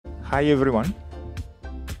Hi everyone.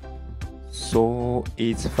 So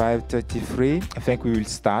it's 5:33. I think we will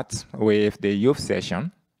start with the youth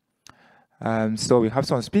session. So we have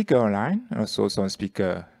some speaker online, also some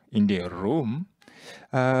speaker in the room.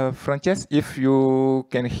 Francesc, if you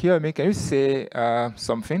can hear me, can you say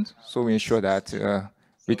something so we ensure that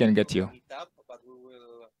we can get you? But we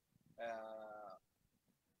will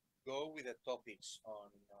go with the topics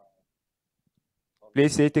on.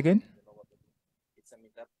 Please say it again. It's a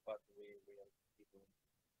meetup, but we will be doing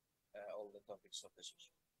all the topics of the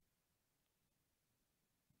session.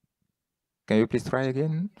 Can you please try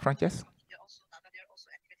again, Francesc?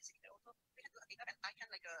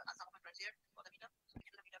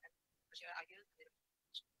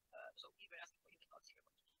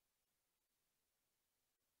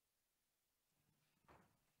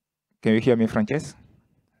 Can you hear me, Francesc?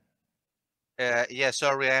 Yeah,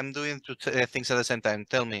 sorry, I'm doing two things at the same time.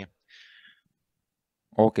 Tell me.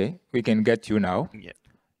 Okay, we can get you now. Yeah.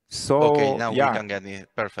 So Okay, now we can get it.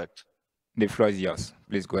 Perfect. The floor is yours.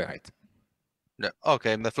 Please go ahead.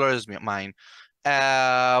 Okay, the floor is mine.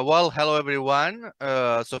 Well, hello everyone.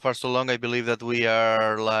 So far so long, I believe that we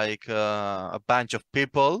are like a bunch of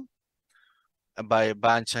people. By a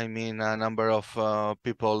bunch, I mean a number of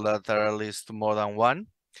people that are at least more than one.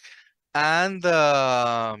 And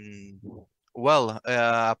well,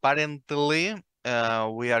 apparently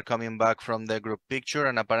we are coming back from the group picture,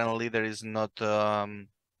 and apparently there is not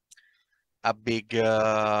a big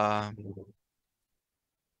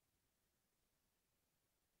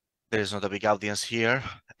there's not a big audience here.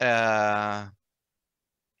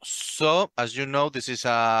 So as you know, this is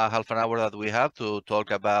a half an hour that we have to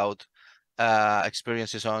talk about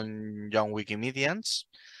experiences on young Wikimedians.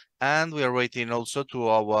 And we are waiting also to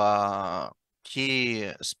our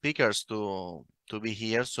key speakers to be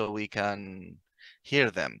here so we can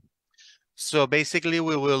hear them. So basically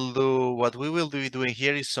we will do, what we will be doing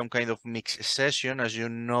here is some kind of mixed session. As you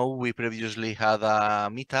know, we previously had a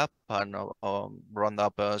meetup and a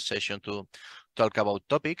round-up session to talk about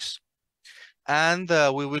topics. And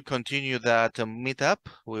we will continue that meetup.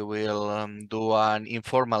 We will do an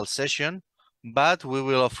informal session, but we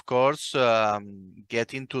will, of course,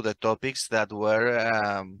 get into the topics that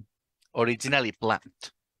were originally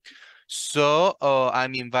planned. So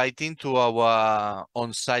I'm inviting to our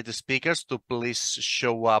on-site speakers to please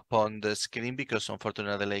show up on the screen, because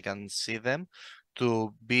unfortunately I can see them,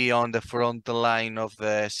 to be on the front line of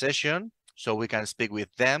the session so we can speak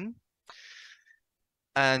with them.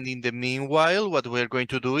 And in the meanwhile, what we're going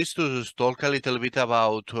to do is to talk a little bit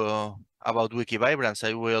about Wikivibrance.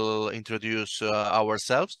 I will introduce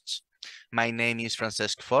ourselves. My name is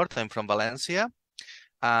Francesc Fort. I'm from Valencia.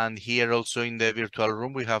 And here also in the virtual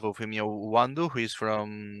room, we have Euphemia Uwandu, who is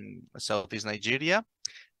from Southeast Nigeria.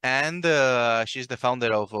 And she's the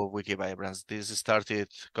founder of Wikivibrance. This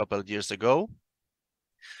started a couple of years ago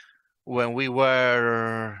when we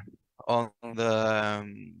were on the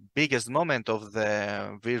biggest moment of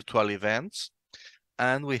the virtual events,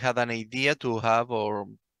 and we had an idea to have, or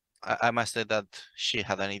I must say that she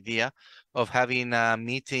had an idea of having a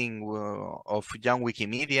meeting of young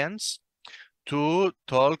Wikimedians to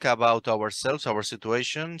talk about ourselves, our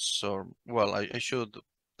situations, or, well, I should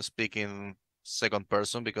speak in second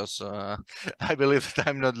person because I believe that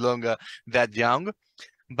I'm not longer that young.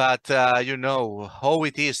 But you know how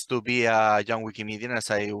it is to be a young Wikimedian,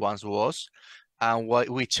 as I once was, and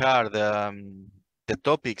which are the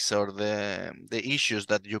topics or the issues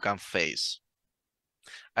that you can face.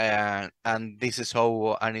 And this is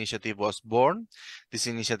how an initiative was born. This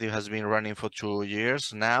initiative has been running for 2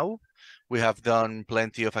 years now. We have done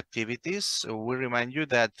plenty of activities. We remind you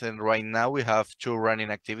that right now we have 2 running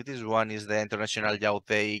activities. One is the International Youth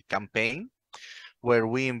Day campaign, where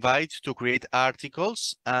we invite to create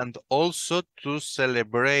articles and also to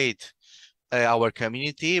celebrate our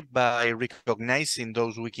community by recognizing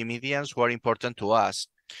those Wikimedians who are important to us.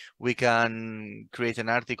 We can create an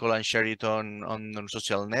article and share it on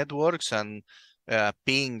social networks and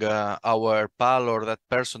ping our pal or that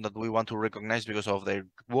person that we want to recognize because of their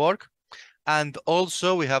work. And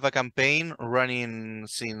also we have a campaign running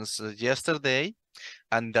since yesterday,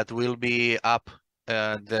 and that will be up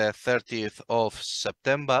the 30th of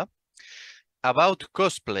September, about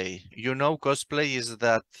cosplay. You know, cosplay is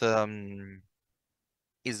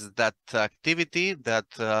that activity, that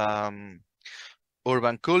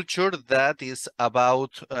urban culture that is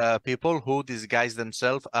about people who disguise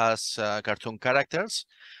themselves as cartoon characters.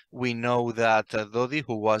 We know that Dodi,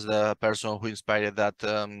 who was the person who inspired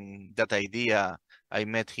that idea, I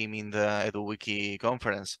met him in the EduWiki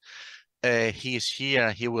conference. He is here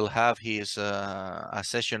and he will have his a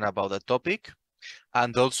session about the topic.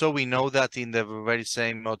 And also we know that in the very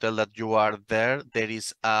same hotel that you are there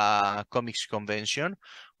is a comics convention.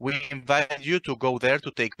 We invite you to go there to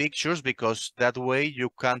take pictures, because that way you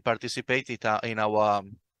can participate in our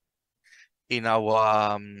in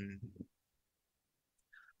our um,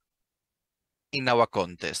 in our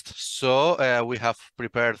contest. So we have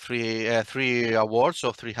prepared three awards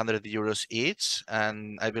of 300 euros each,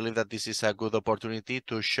 and I believe that this is a good opportunity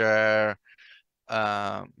to share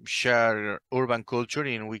urban culture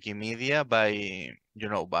in Wikimedia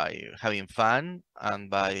by having fun, and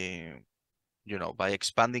by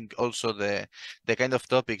expanding also the kind of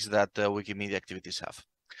topics that Wikimedia activities have.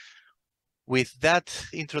 With that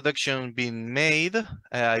introduction being made,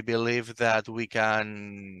 I believe that we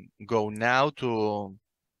can go now to,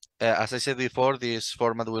 as I said before, this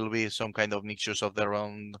format will be some kind of mixtures of the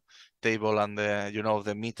round table and the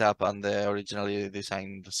meetup and the originally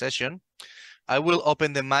designed session. I will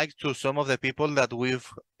open the mic to some of the people that we've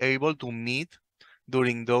able to meet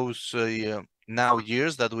during those now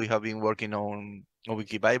years that we have been working on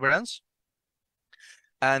Wikivibrance.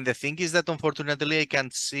 And the thing is that unfortunately I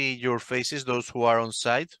can't see your faces, those who are on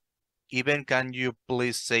site. Eben, can you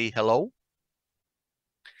please say hello?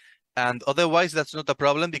 And otherwise, that's not a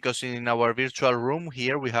problem, because in our virtual room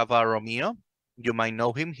here we have a Romeo. You might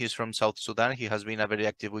know him. He's from South Sudan. He has been a very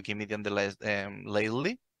active Wikimedian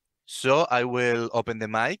lately. So I will open the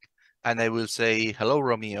mic and I will say, hello,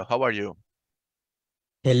 Romeo. How are you?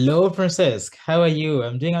 Hello, Francesc. How are you?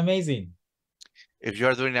 I'm doing amazing. If you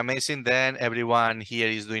are doing amazing, then everyone here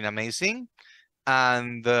is doing amazing.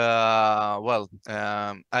 And I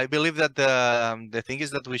believe that the thing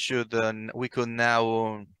is that we could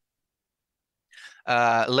now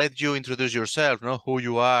let you introduce yourself, who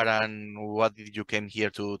you are and what did you came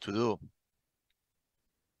here to do.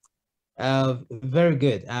 Very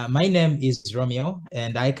good. My name is Romeo,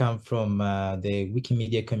 and I come from the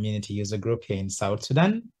Wikimedia community user group here in South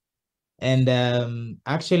Sudan. And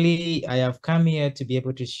actually, I have come here to be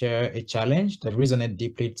able to share a challenge that resonates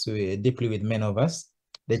deeply with many of us,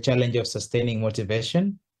 the challenge of sustaining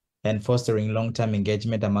motivation and fostering long-term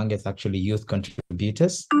engagement among its actually youth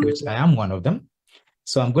contributors, which I am one of them.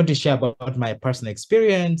 So I'm going to share about my personal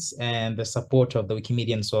experience and the support of the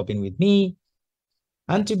Wikimedians who have been with me,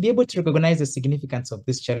 and to be able to recognize the significance of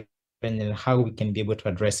this challenge and how we can be able to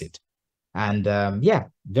address it. And yeah,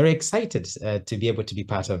 very excited to be able to be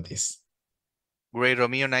part of this. Great,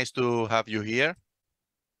 Romeo, nice to have you here.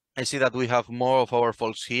 I see that we have more of our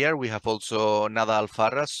folks here. We have also Nada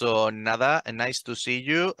Alfarra. So Nada, nice to see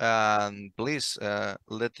you. And please, I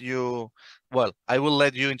will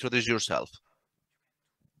let you introduce yourself.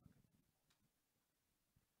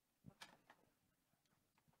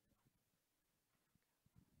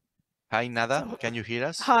 Hi, Nada. Can you hear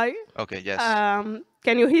us? Hi. Okay, yes.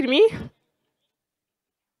 Can you hear me?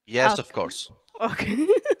 Yes, of course. Okay.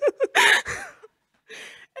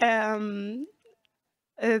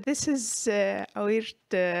 This is a weird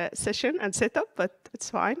session and setup, but it's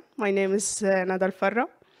fine. My name is Nada Alfarra.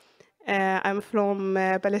 I'm from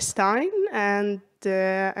Palestine, and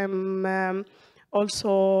I'm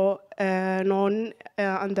also known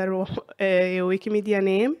under a Wikimedia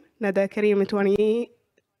name, Nada Karim 22.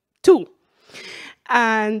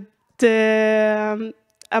 And I'm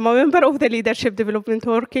a member of the Leadership Development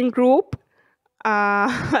Working Group.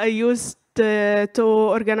 I used to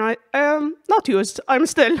organize, I'm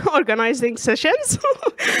still organizing sessions,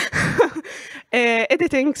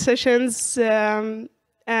 editing sessions, and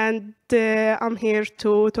I'm here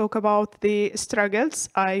to talk about the struggles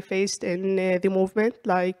I faced in the movement,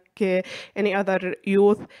 like any other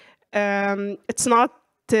youth. It's not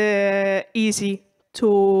easy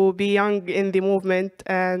to be young in the movement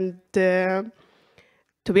and to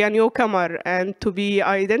be a newcomer and to be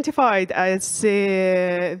identified as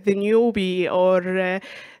the newbie or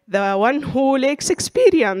the one who lacks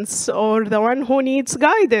experience or the one who needs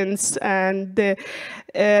guidance and the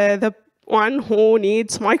one who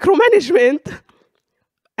needs micromanagement.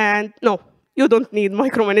 And no, you don't need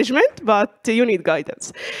micromanagement, but you need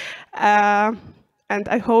guidance. And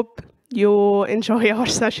I hope you enjoy our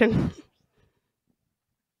session.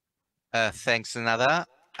 Thanks, Nada.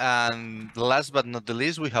 And last but not the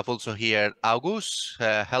least, we have also here August.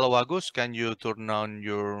 Hello, August. Can you turn on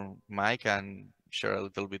your mic and share a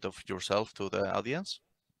little bit of yourself to the audience?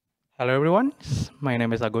 Hello, everyone. My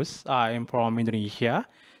name is Agus. I am from Indonesia.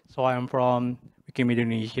 So I am from Wikimedia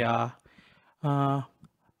Indonesia.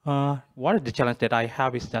 What is the challenge that I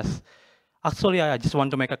have is just, actually, I just want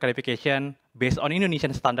to make a clarification. Based on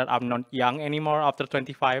Indonesian standard, I'm not young anymore after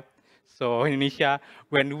 25. So in Indonesia,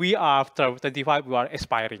 when we are after 25, we are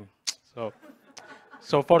aspiring. So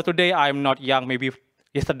So for today, I'm not young. Maybe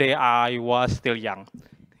yesterday I was still young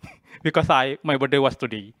because my birthday was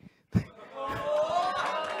today.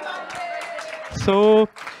 So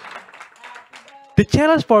the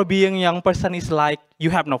challenge for being a young person is like you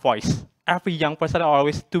have no voice. Every young person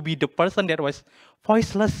always to be the person that was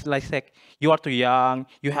voiceless, like you are too young,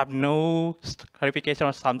 you have no clarification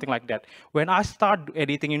or something like that. When I start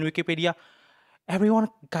editing in Wikipedia, everyone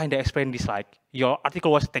kind of explained this like your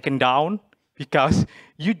article was taken down because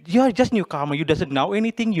you're just newcomer, you doesn't know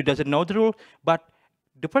anything, you doesn't know the rule, but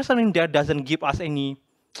the person in there doesn't give us any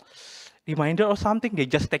reminder or something. They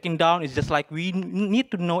just taken down. It's just like we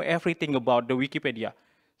need to know everything about the Wikipedia.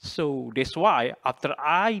 So that's why after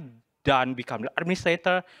I done become the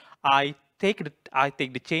administrator, I take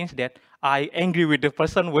the change that I angry with the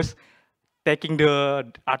person who was taking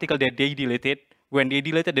the article that they deleted when they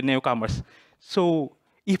deleted the newcomers. So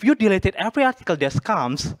if you deleted every article that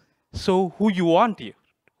comes, so who you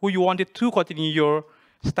wanted to continue your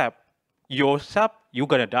step? Yourself, you're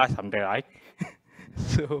gonna die someday, right?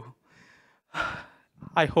 So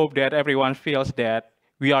I hope that everyone feels that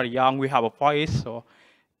we are young, we have a voice. So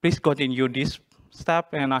please continue this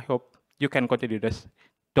step, and I hope you can continue this.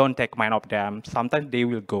 Don't take mind of them. Sometimes they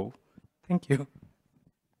will go. Thank you.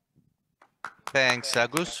 Thanks,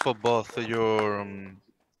 Agus, for both for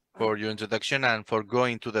your introduction and for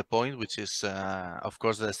going to the point, which is, of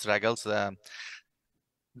course, the struggles, the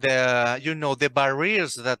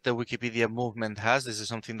barriers that the Wikipedia movement has. This is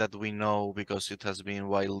something that we know because it has been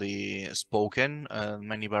widely spoken.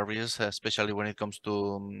 Many barriers, especially when it comes to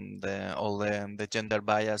all the gender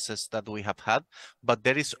biases that we have had. But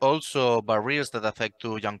there is also barriers that affect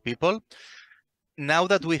to young people. Now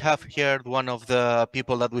that we have heard one of the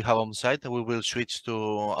people that we have on site, we will switch to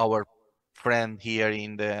our friend here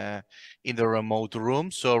in the remote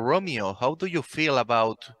room. So Romeo, how do you feel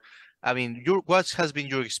about, I mean, what has been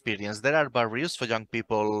your experience? There are barriers for young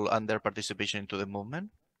people and their participation into the movement?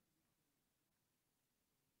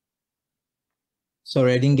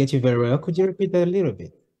 Sorry, I didn't get you very well. Could you repeat that a little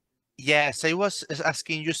bit? Yes, I was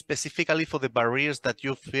asking you specifically for the barriers that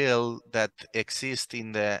you feel that exist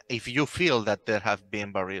in if you feel that there have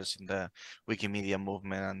been barriers in the Wikimedia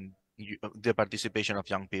movement and the participation of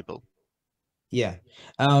young people. Yeah.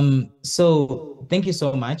 So thank you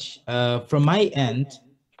so much. From my end,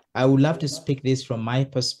 I would love to speak this from my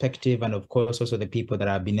perspective and of course also the people that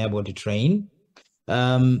I've been able to train.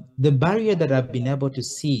 The barrier that I've been able to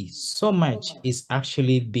see so much is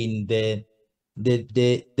actually been the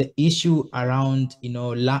issue around, you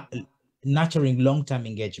know, nurturing long-term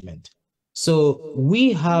engagement. So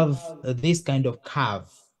we have this kind of curve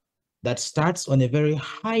that starts on a very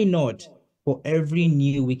high note for every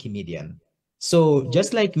new Wikimedian. So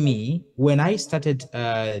just like me, when I started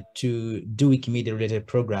to do Wikimedia related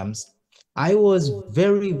programs, I was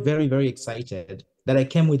very, very, very excited that I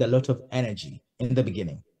came with a lot of energy in the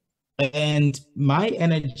beginning. And my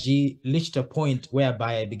energy reached a point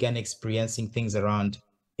whereby I began experiencing things around,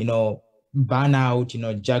 you know, burnout, you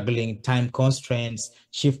know, juggling time constraints,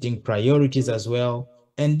 shifting priorities as well.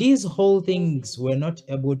 And these whole things were not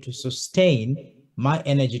able to sustain my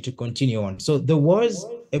energy to continue on. So there was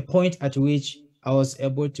a point at which I was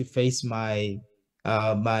able to face my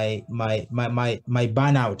burnout.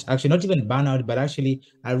 Actually, not even burnout, but actually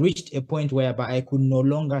I reached a point whereby I could no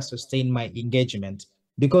longer sustain my engagement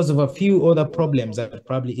because of a few other problems that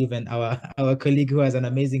probably even our colleague who has an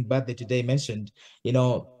amazing birthday today mentioned, you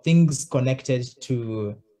know, things connected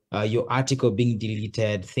to your article being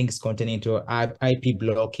deleted, things containing to IP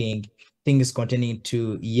blocking, things containing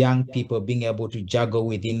to young people being able to juggle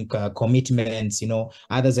within commitments, you know,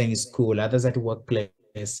 others are in school, others at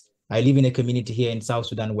workplace. I live in a community here in South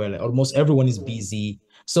Sudan where almost everyone is busy.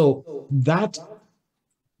 So that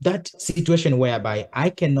situation whereby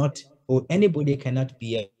I cannot or anybody cannot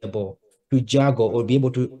be able to juggle or be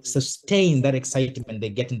able to sustain that excitement they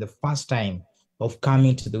get in the first time of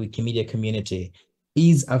coming to the Wikimedia community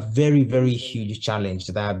is a very, very huge challenge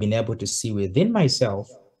that I've been able to see within myself,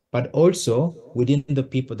 but also within the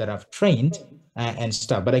people that I've trained and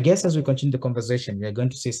stuff. But I guess as we continue the conversation, we're going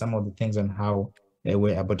to see some of the things on how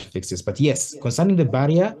we're able to fix this. But yes, concerning the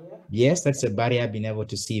barrier, yes, that's a barrier I've been able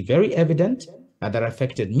to see very evident that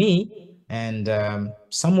affected me and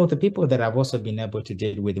some of the people that I've also been able to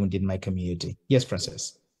deal with within my community. Yes,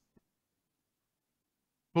 Francesc.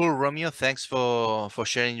 Cool, Romeo. Thanks for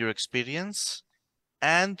sharing your experience.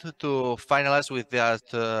 And to finalize with that,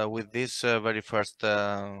 with this very first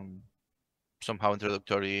somehow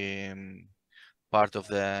introductory part of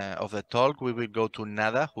the talk, we will go to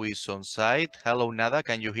Nada, who is on site. Hello, Nada.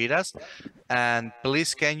 Can you hear us? And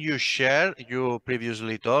please, can you share? You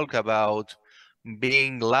previously talked about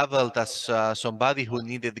being labeled as somebody who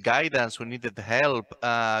needed guidance, who needed help.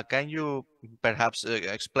 Can you perhaps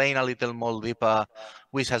explain a little more deeper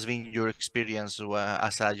which has been your experience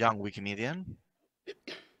as a young Wikimedian?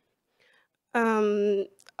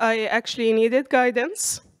 I actually needed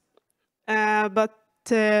guidance, but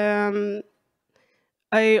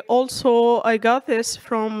I got this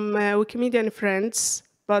from Wikimedian friends,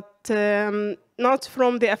 but not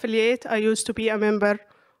from the affiliate. I used to be a member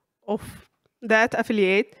of that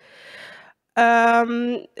affiliate.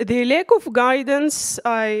 The lack of guidance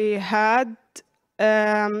I had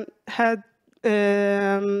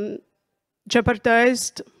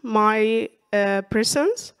jeopardized my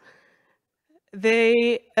presence.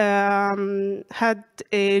 They had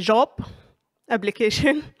a job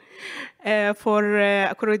application for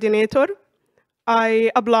a coordinator.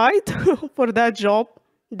 I applied for that job,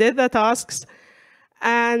 did the tasks,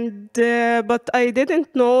 and but I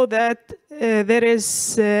didn't know that there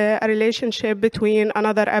is a relationship between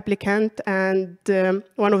another applicant and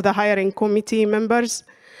one of the hiring committee members.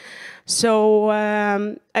 So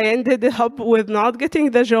I ended up with not getting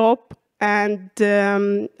the job, and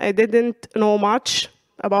I didn't know much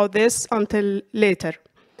about this until later.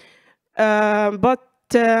 But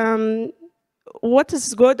what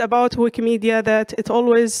is good about Wikimedia that it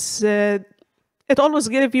always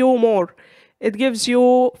gives you more. It gives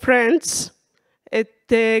you friends. It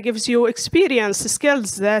gives you experience,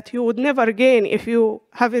 skills that you would never gain if you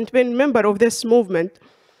haven't been a member of this movement.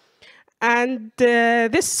 And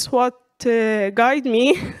this is what guided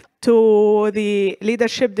me to the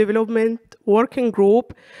leadership development working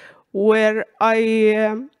group, where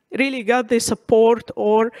I really got the support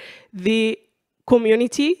or the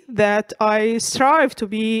community that I strive to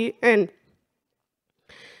be in.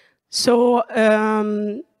 So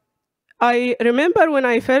I remember when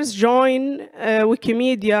I first joined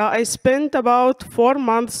Wikimedia, I spent about 4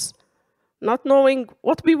 months not knowing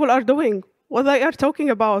what people are doing, what they are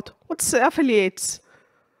talking about, what's affiliates,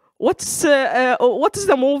 what is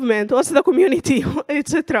the movement, what's the community,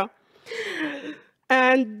 etc.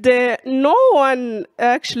 And no one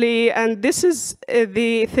actually, and this is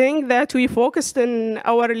the thing that we focused in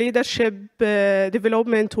our leadership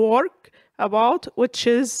development work about, which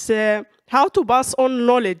is how to pass on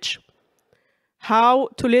knowledge, how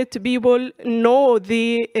to let people know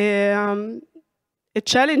the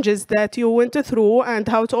challenges that you went through and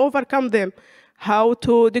how to overcome them, how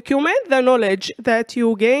to document the knowledge that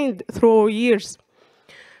you gained through years.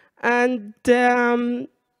 And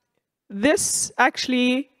this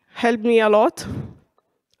actually helped me a lot.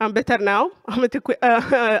 I'm better now. I'm at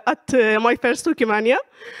my first Wikimania.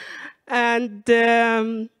 And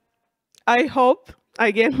I hope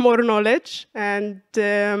I gain more knowledge. And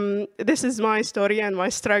this is my story and my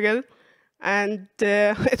struggle. And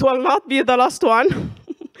it will not be the last one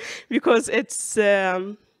because it's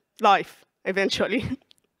life eventually.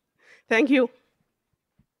 Thank you.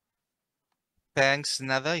 Thanks,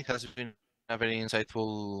 Nada. It has been a very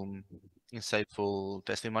insightful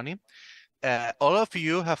testimony. All of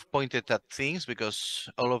you have pointed at things because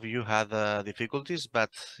all of you had difficulties, but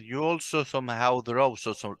you also somehow draw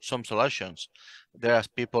some solutions. There are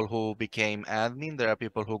people who became admin. There are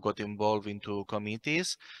people who got involved into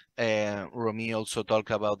committees. Romeo also talked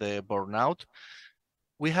about the burnout.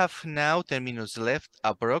 We have now 10 minutes left,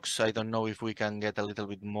 approx. I don't know if we can get a little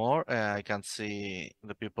bit more. I can see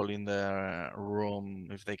the people in the room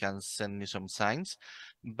if they can send me some signs.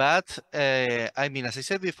 But I mean, as I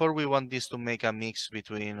said before, we want this to make a mix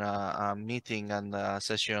between a meeting and a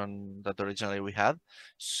session that originally we had.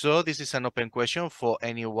 So this is an open question for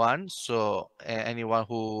anyone. So anyone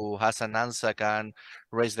who has an answer can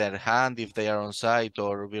raise their hand if they are on site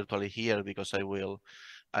or virtually here, because I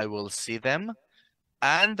will see them.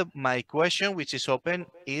 And my question, which is open,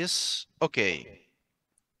 is, okay,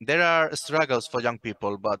 there are struggles for young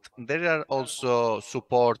people, but there are also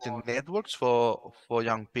support networks for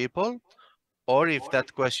young people. Or if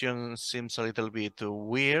that question seems a little bit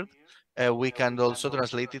weird, we can also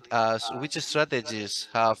translate it as which strategies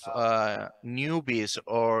have newbies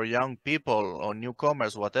or young people or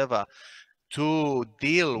newcomers, whatever, to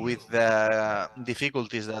deal with the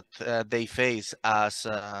difficulties that they face as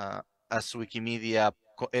Wikimedia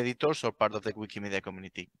editors or part of the Wikimedia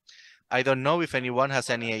community. I don't know if anyone has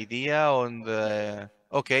any idea on the...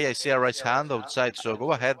 Okay, I see a raised hand outside, so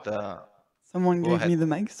go ahead. Someone gave me the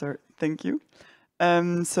mic, so thank you.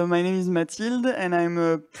 So my name is Mathilde, and I'm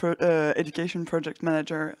a education project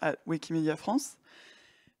manager at Wikimedia France.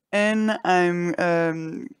 And I'm...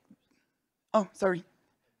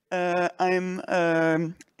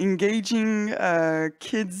 I'm engaging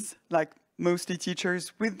kids, like mostly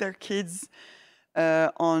teachers, with their kids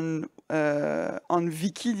on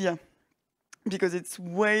Wikimedia, because it's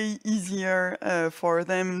way easier for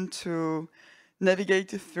them to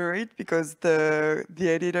navigate through it, because the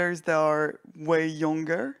editors, they are way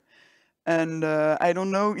younger. And I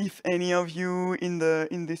don't know if any of you in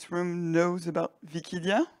this room knows about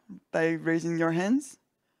Wikimedia by raising your hands.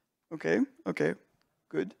 Okay,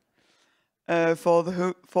 good. For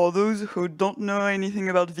those who don't know anything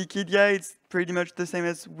about Wikimedia, it's pretty much the same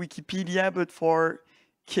as Wikipedia, but for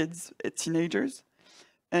kids, teenagers.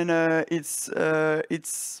 And it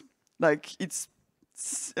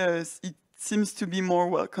seems to be more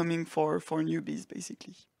welcoming for newbies,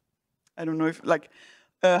 basically. I don't know if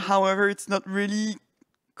however, it's not really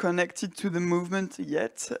connected to the movement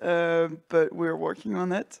yet, but we're working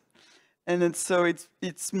on it. And it's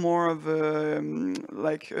more of a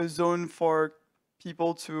a zone for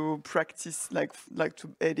people to practice, like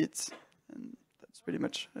to edit, and that's pretty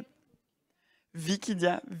much it.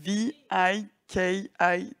 Wikimedia, Wikidia.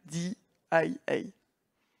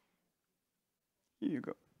 Here you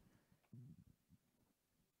go.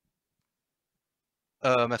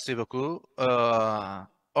 Merci beaucoup.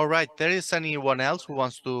 All right, there is anyone else who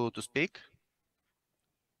wants to speak?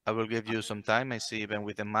 I will give you some time. I see Eben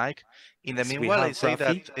with the mic. In the meanwhile, I say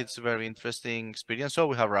that it's a very interesting experience. So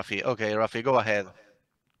we have Rafi. Okay, Rafi, go ahead.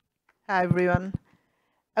 Hi, everyone.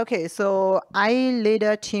 Okay, so I lead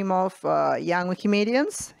a team of young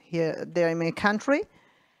Wikimedians there in my country,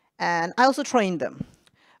 and I also train them.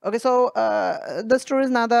 Okay, so the story is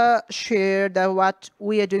another shared what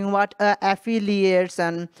we are doing, what affiliates,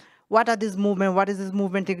 and what are this movement, what is this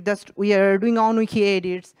movement, just we are doing on wiki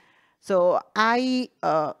edits. So I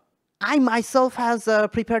myself has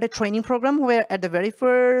prepared a training program where at the very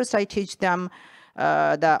first I teach them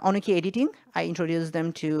the on wiki editing. I introduce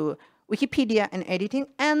them to Wikipedia and editing,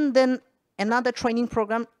 and then another training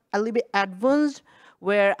program a little bit advanced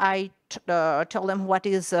where I tell them what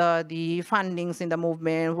is the fundings in the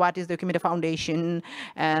movement, what is the Wikimedia Foundation,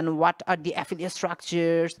 and what are the affiliate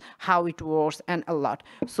structures, how it works, and a lot.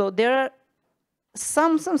 So there are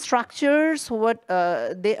some structures what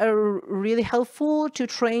they are really helpful to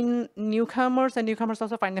train newcomers, and newcomers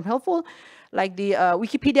also find them helpful. Like the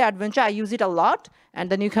Wikipedia Adventure, I use it a lot, and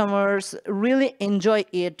the newcomers really enjoy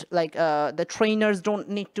it. Like the trainers don't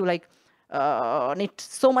need to need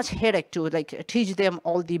so much headache to teach them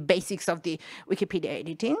all the basics of the Wikipedia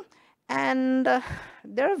editing. And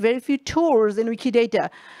there are very few tours in Wikidata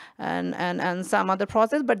and some other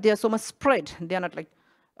process, but they are so much spread. They are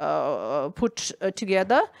not put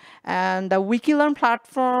together. And the Wikilearn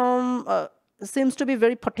platform seems to be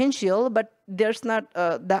very potential, but there's not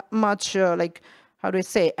that much how do I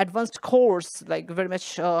say, advanced course, very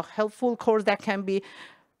much helpful course that can be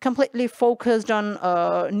completely focused on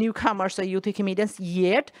newcomers or youth Wikimedians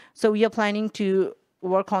yet. So we are planning to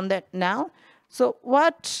work on that now. So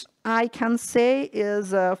what I can say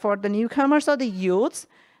is for the newcomers or the youths,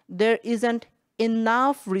 there isn't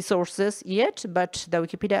enough resources yet, but the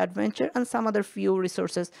Wikipedia Adventure and some other few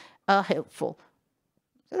resources are helpful.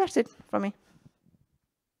 So that's it for me.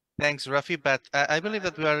 Thanks, Rafi, but I believe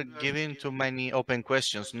that we are giving too many open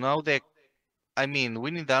questions. Now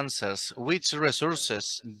we need answers. Which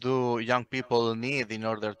resources do young people need in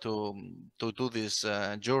order to do this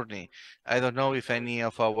journey? I don't know if any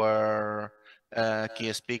of our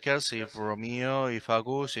key speakers, if Romeo, if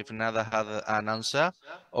Agus, if Nada had an answer,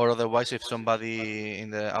 or otherwise if somebody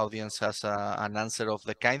in the audience has an answer of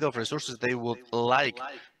the kind of resources they would like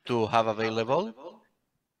to have available.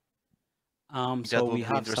 So we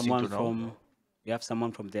have someone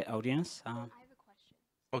from the audience.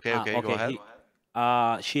 Okay, go ahead.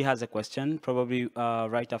 She has a question. Probably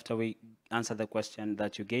right after we answer the question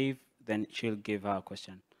that you gave, then she'll give her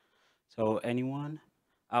question. So anyone?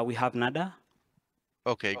 We have Nada.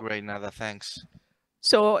 Okay, great, Nada. Thanks.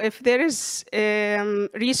 So if there is a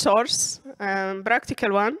resource,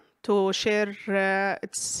 practical one to share,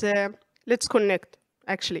 it's Let's Connect,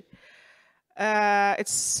 actually.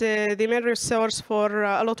 It's the main resource for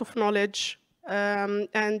a lot of knowledge,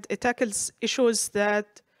 and it tackles issues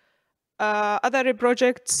that other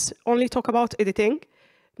projects only talk about editing.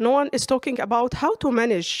 No one is talking about how to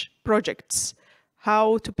manage projects,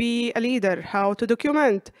 how to be a leader, how to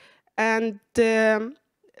document. And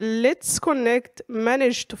Let's Connect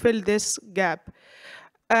managed to fill this gap.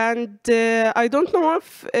 And I don't know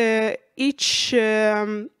if each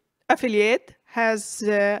affiliate has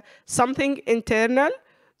something internal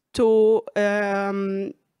to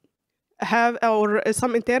have, or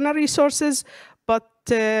some internal resources, but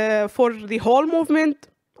for the whole movement,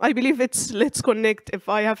 I believe it's Let's Connect if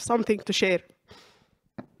I have something to share.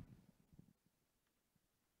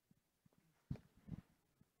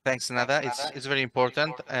 Thanks, Nada. It's very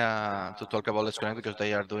important to talk about Let's Connect because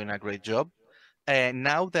they are doing a great job.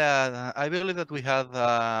 Now that I believe that we have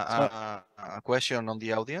a question on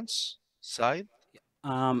the audience side.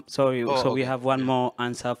 Sorry, Oh, so we okay. have one more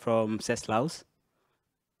answer from Ceslaus.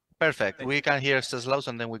 Perfect. We can hear Ceslaus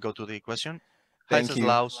and then we go to the question. Hi, Thank you.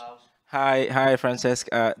 Ceslaus. Hi, Francesc.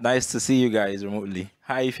 Nice to see you guys remotely.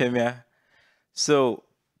 Hi, Euphemia. So,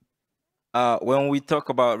 when we talk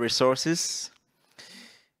about resources,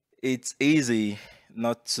 it's easy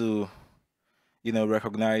not to,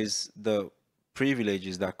 recognize the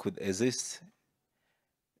privileges that could exist,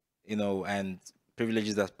 and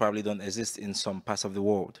privileges that probably don't exist in some parts of the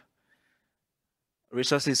world.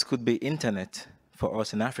 Resources could be internet for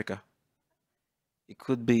us in Africa. It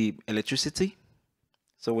could be electricity.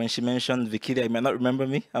 So when she mentioned Wikimedia, you might not remember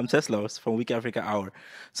me. I'm Teslaus from Wiki Africa Hour.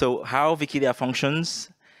 So how Wikimedia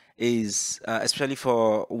functions is, especially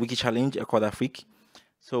for Wiki Challenge Accord Afrique,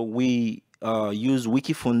 so we use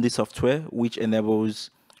Wikifundi software, which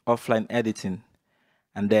enables offline editing,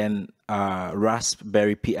 and then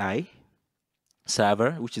Raspberry Pi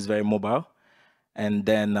server, which is very mobile, and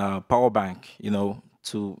then power bank,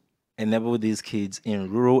 to enable these kids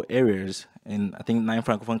in rural areas in, I think, 9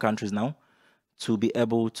 Francophone countries now, to be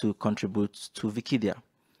able to contribute to Wikimedia.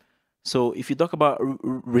 So if you talk about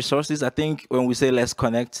resources, I think when we say let's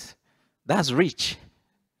connect, that's rich.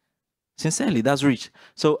 Sincerely, that's rich.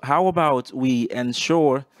 So how about we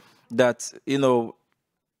ensure that,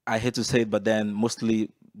 I hate to say it, but then mostly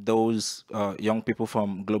those young people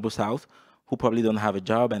from Global South who probably don't have a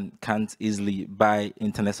job and can't easily buy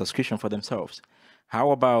internet subscription for themselves.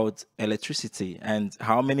 How about electricity, and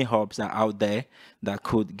how many hubs are out there that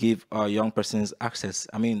could give young persons access?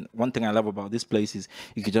 I mean, one thing I love about this place is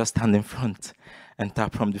you could just stand in front and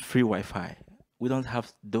tap from the free Wi-Fi. We don't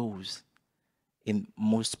have those in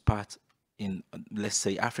most parts in, let's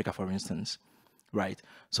say, Africa, for instance, right?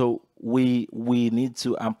 So we need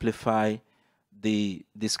to amplify the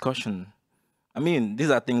discussion. I mean, these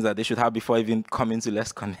are things that they should have before even coming to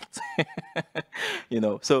Let's Connect.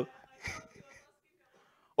 So.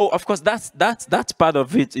 Oh, of course, that's part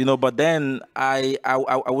of it, but then I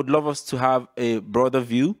would love us to have a broader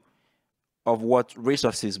view of what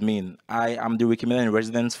resources mean. I am the Wikimedia in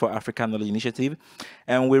Residence for African Knowledge Initiative,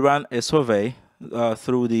 and we ran a survey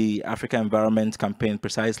through the Africa Environment Campaign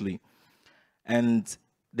precisely. And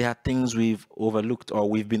there are things we've overlooked, or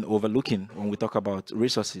we've been overlooking when we talk about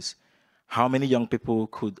resources. How many young people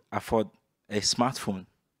could afford a smartphone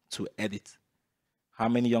to edit? How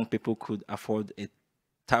many young people could afford a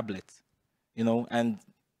tablet? And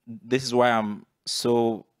this is why I'm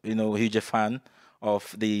so, huge a fan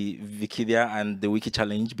of the Wikimedia and the Wiki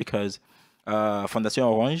Challenge, because Fondation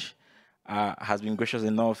Orange has been gracious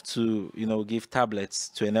enough to, give tablets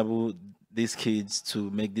to enable these kids to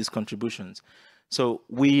make these contributions. So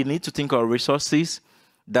we need to think of resources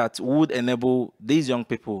that would enable these young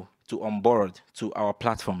people to onboard to our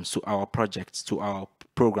platforms, to our projects, to our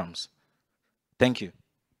programs. Thank you.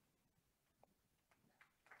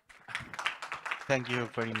 Thank you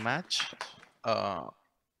very much. So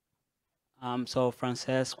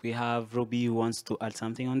Francesc, we have Ruby who wants to add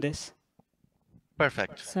something on this.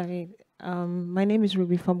 Perfect. Sorry, my name is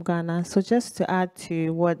Ruby from Ghana. So just to add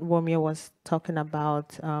to what Romeo was talking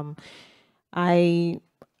about, I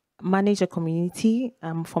manage a community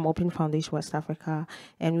from Open Foundation West Africa,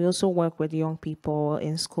 and we also work with young people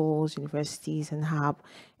in schools, universities, and hub.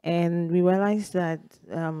 And we realized that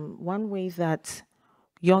one way that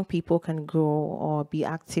young people can grow or be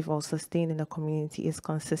active or sustain in the community is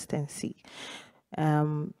consistency,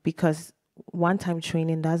 because one-time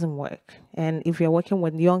training doesn't work. And if you're working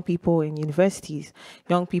with young people in universities,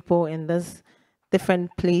 young people in those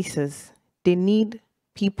different places, they need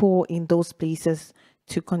people in those places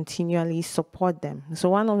to continually support them. So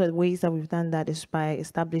one of the ways that we've done that is by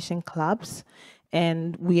establishing clubs,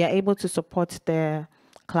 and we are able to support the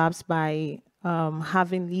clubs by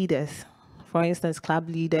having leaders. For instance, club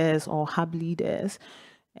leaders or hub leaders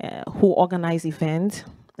who organize events,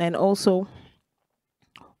 and also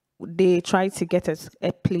they try to get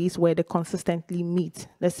a place where they consistently meet,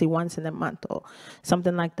 let's say once in a month or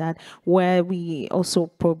something like that, where we also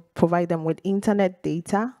provide them with internet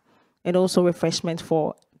data and also refreshment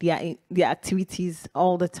for their activities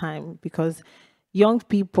all the time, because young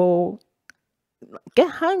people get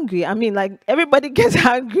hungry. I mean, like, everybody gets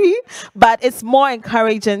hungry, but it's more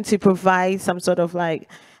encouraging to provide some sort of like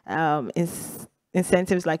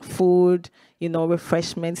incentives like food,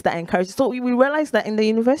 refreshments that encourage. So we realize that in the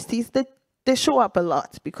universities that they show up a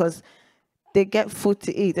lot because they get food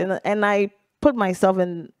to eat, and I put myself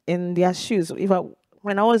in their shoes. If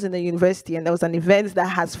when I was in the university and there was an event that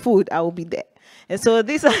has food, I will be there. And so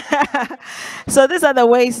these are so these are the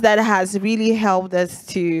ways that has really helped us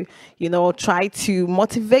to, you know, try to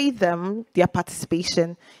motivate them, their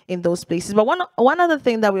participation in those places. But one other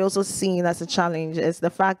thing that we also seen as a challenge is the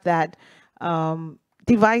fact that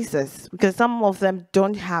devices, because some of them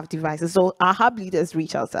don't have devices. So our hub leaders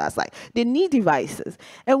reach out to us like they need devices,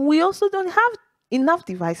 and we also don't have enough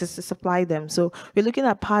devices to supply them. So we're looking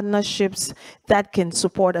at partnerships that can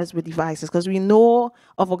support us with devices, because we know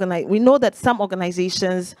that some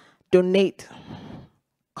organizations donate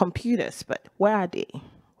computers, but where are they?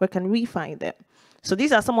 Where can we find them? So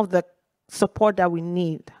these are some of the support that we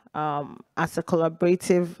need as a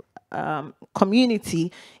collaborative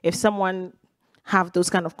community. If someone have those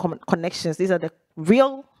kind of connections, these are the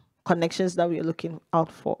real connections that we're looking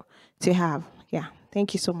out for to have. Yeah,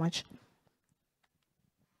 thank you so much.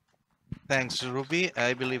 Thanks, Ruby.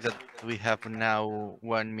 I believe that we have now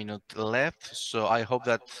 1 minute left, so I hope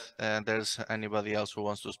that there's anybody else who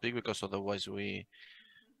wants to speak, because otherwise we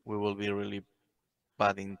will be really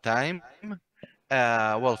bad in time.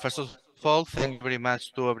 Well, first of all, thank you very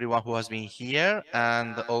much to everyone who has been here,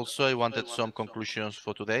 and also I wanted some conclusions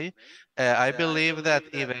for today. I believe that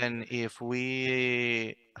even if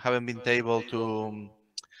we haven't been able to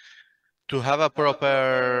have a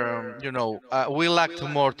proper, you know, we lacked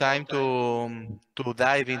more time to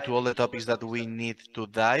dive into all the topics that we need to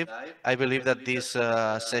dive. I believe that this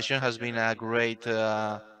session has been a great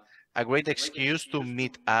excuse to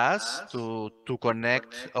meet us, to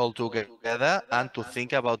connect all together, and to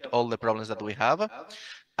think about all the problems that we have.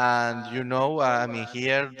 And you know, I mean,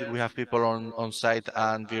 here we have people on site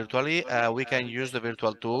and virtually. We can use the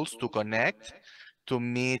virtual tools to connect, to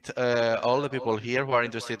meet all the people here who are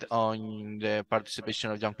interested on the participation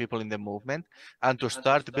of young people in the movement, and to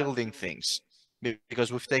start building things.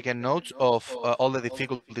 Because we've taken notes of all the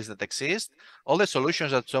difficulties that exist, all the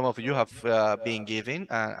solutions that some of you have been giving,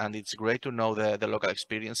 and it's great to know the local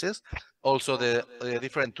experiences. Also the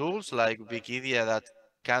different tools like Wikimedia that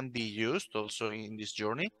can be used also in this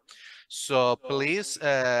journey. So please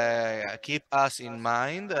keep us in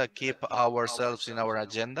mind, keep ourselves in our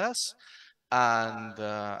agendas,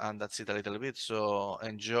 and that's it a little bit. So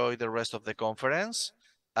enjoy the rest of the conference,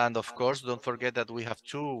 and of course don't forget that we have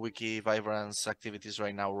 2 Wiki Vibrance activities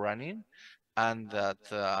right now running, and that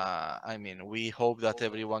I mean, we hope that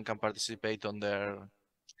everyone can participate on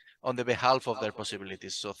the behalf of their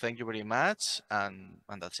possibilities. So thank you very much, and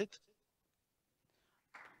that's it.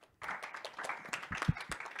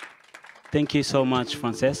 Thank you so much,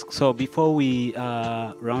 Francesc. So before we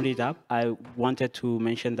round it up, I wanted to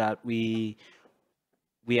mention that we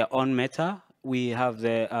are on Meta. We have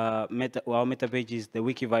the our Meta page is the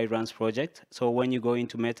Wikivibrance project. So when you go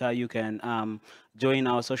into Meta, you can join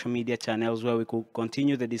our social media channels where we could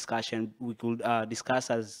continue the discussion. We could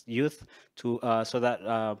discuss as youth to so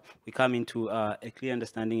that we come into a clear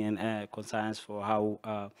understanding and concerns for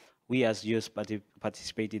how we as youth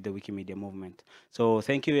participate in the Wikimedia movement. So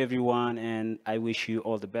thank you, everyone, and I wish you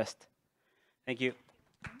all the best. Thank you.